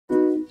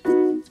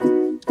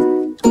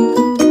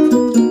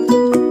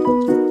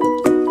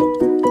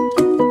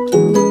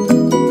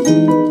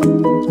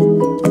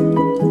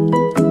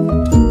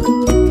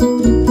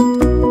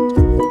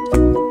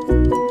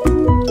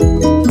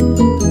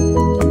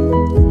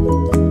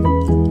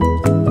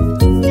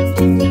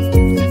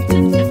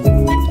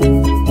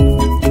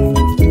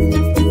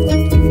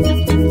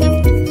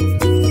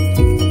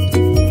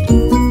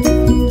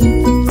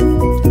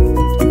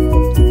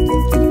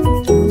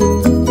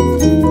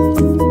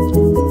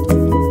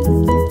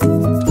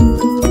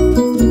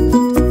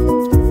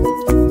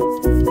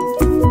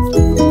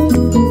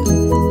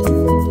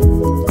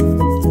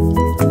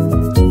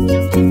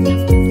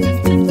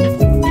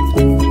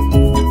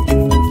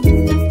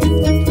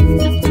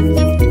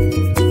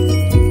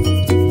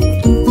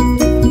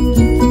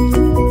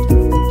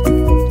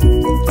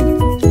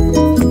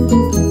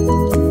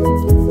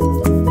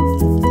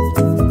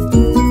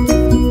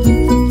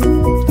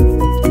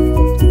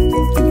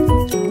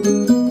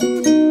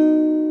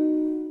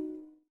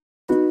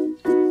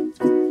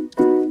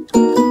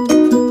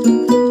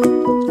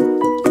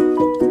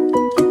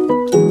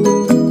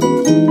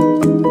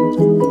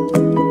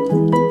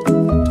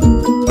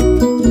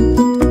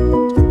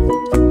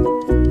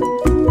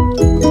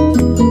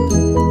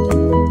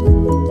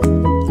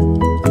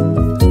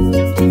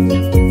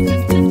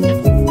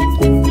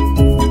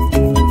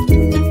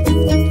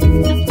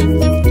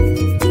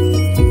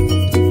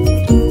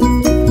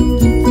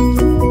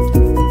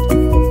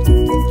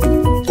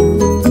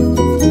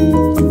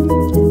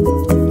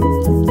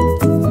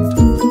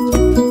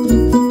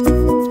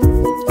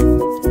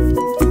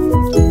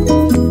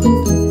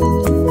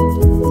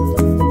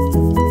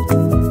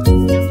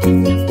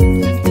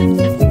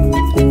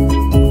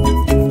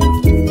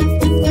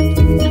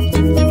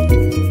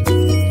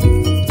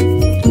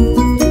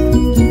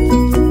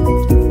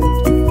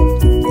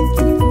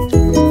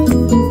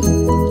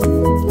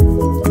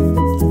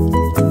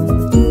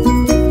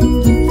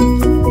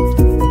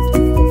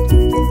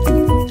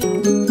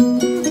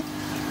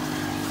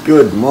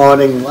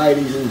morning,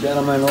 ladies and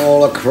gentlemen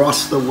all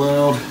across the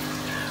world.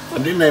 I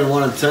didn't even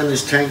want to turn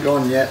this tank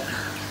on yet,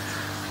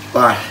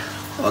 but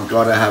I've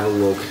got to have a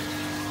look.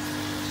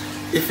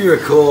 If you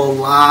recall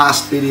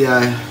last video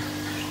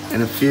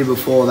and a few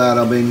before that,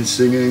 I've been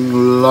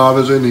singing "Love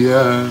is in the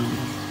air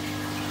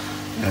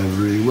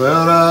everywhere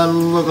I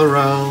look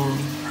around."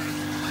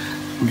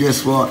 And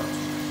guess what?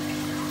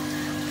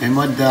 And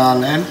my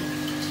darling,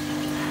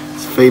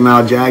 it's a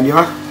female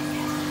Jaguar.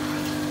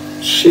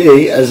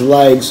 She has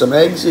laid some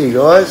eggs here,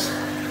 guys.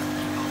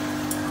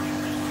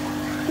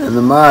 And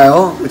the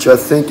male, which I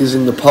think is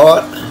in the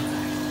pot,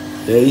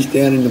 yeah, he's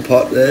down in the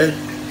pot there,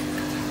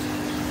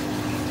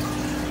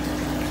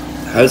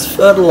 has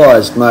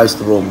fertilised most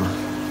of them.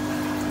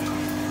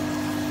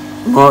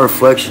 My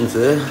reflections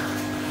there.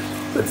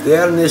 But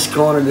down in this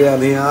corner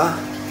down here,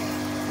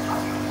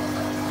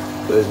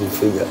 where's my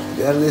finger?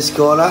 Down in this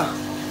corner,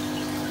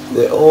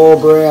 they're all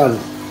brown.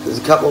 There's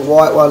a couple of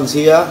white ones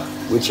here,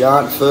 which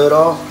aren't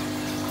fertile.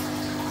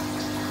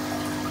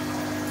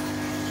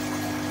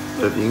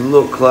 But if you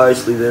look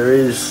closely, there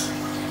is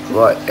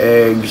like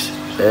eggs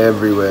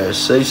everywhere.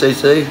 See?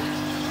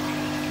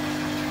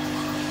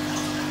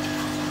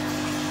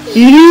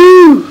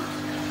 Yeeew!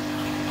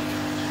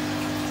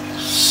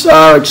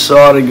 So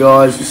excited,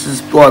 guys. This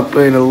has like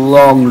been a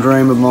long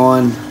dream of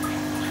mine.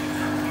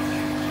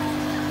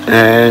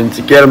 And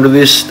to get them to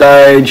this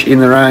stage in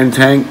their own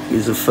tank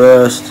is the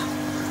first.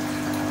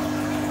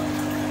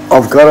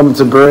 I've got them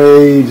to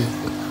breed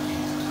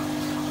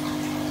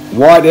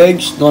white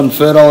eggs,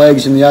 non-fertile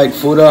eggs in the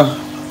 8-footer,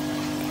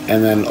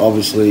 and then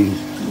obviously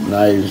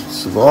they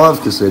survived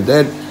because they're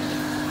dead.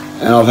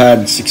 And I've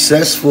had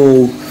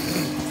successful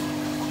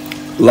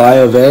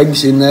lay of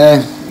eggs in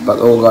there, but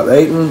all got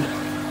eaten.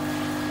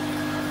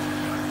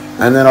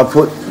 And then I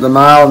put the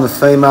male and the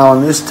female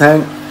in this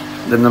tank.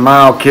 Then the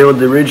male killed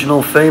the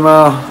original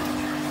female,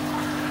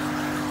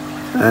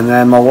 and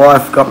then my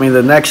wife got me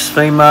the next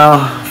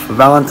female for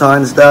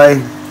Valentine's Day.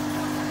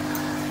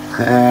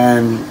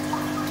 And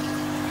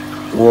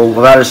well,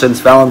 we've had her since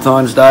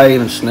Valentine's Day,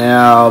 and it's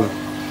now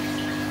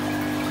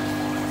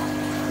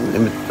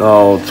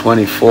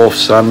 24th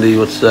Sunday.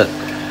 What's that?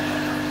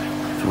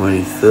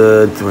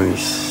 23rd,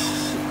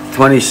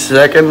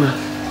 22nd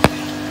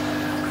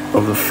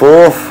of the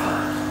 4th.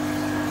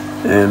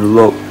 And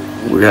look,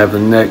 we have the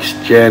next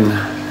gen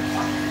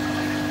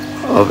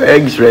of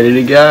eggs ready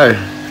to go.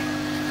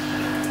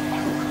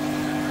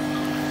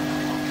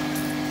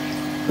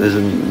 There's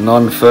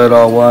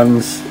non-fertile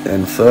ones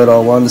and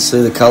fertile ones.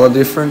 See the colour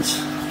difference?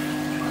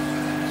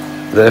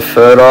 They're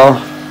fertile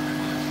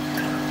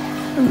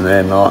and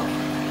they're not.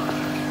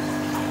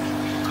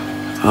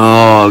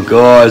 Oh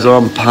guys,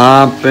 I'm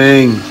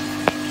pumping.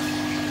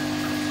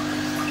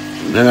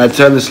 Then I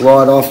turn this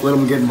light off, let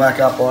them get back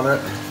up on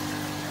it,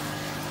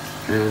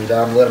 and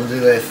let them do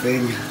their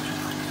thing.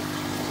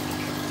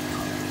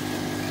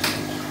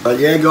 But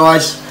yeah,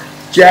 guys,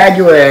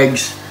 Jaguar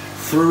eggs,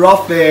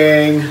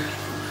 frothing.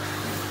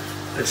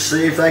 Let's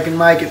see if they can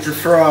make it to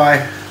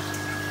fry,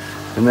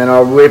 and then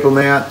I'll whip them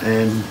out.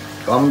 And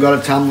I haven't got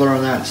a tumbler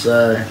on that,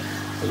 so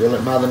I'm gonna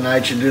let Mother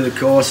Nature do the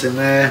course in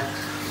there,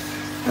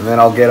 and then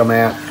I'll get them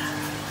out.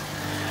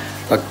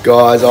 But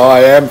guys,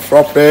 I am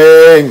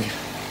frothing.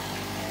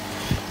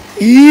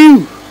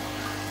 Yeeew!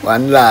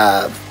 One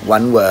love,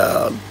 one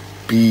world.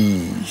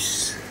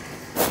 Peace.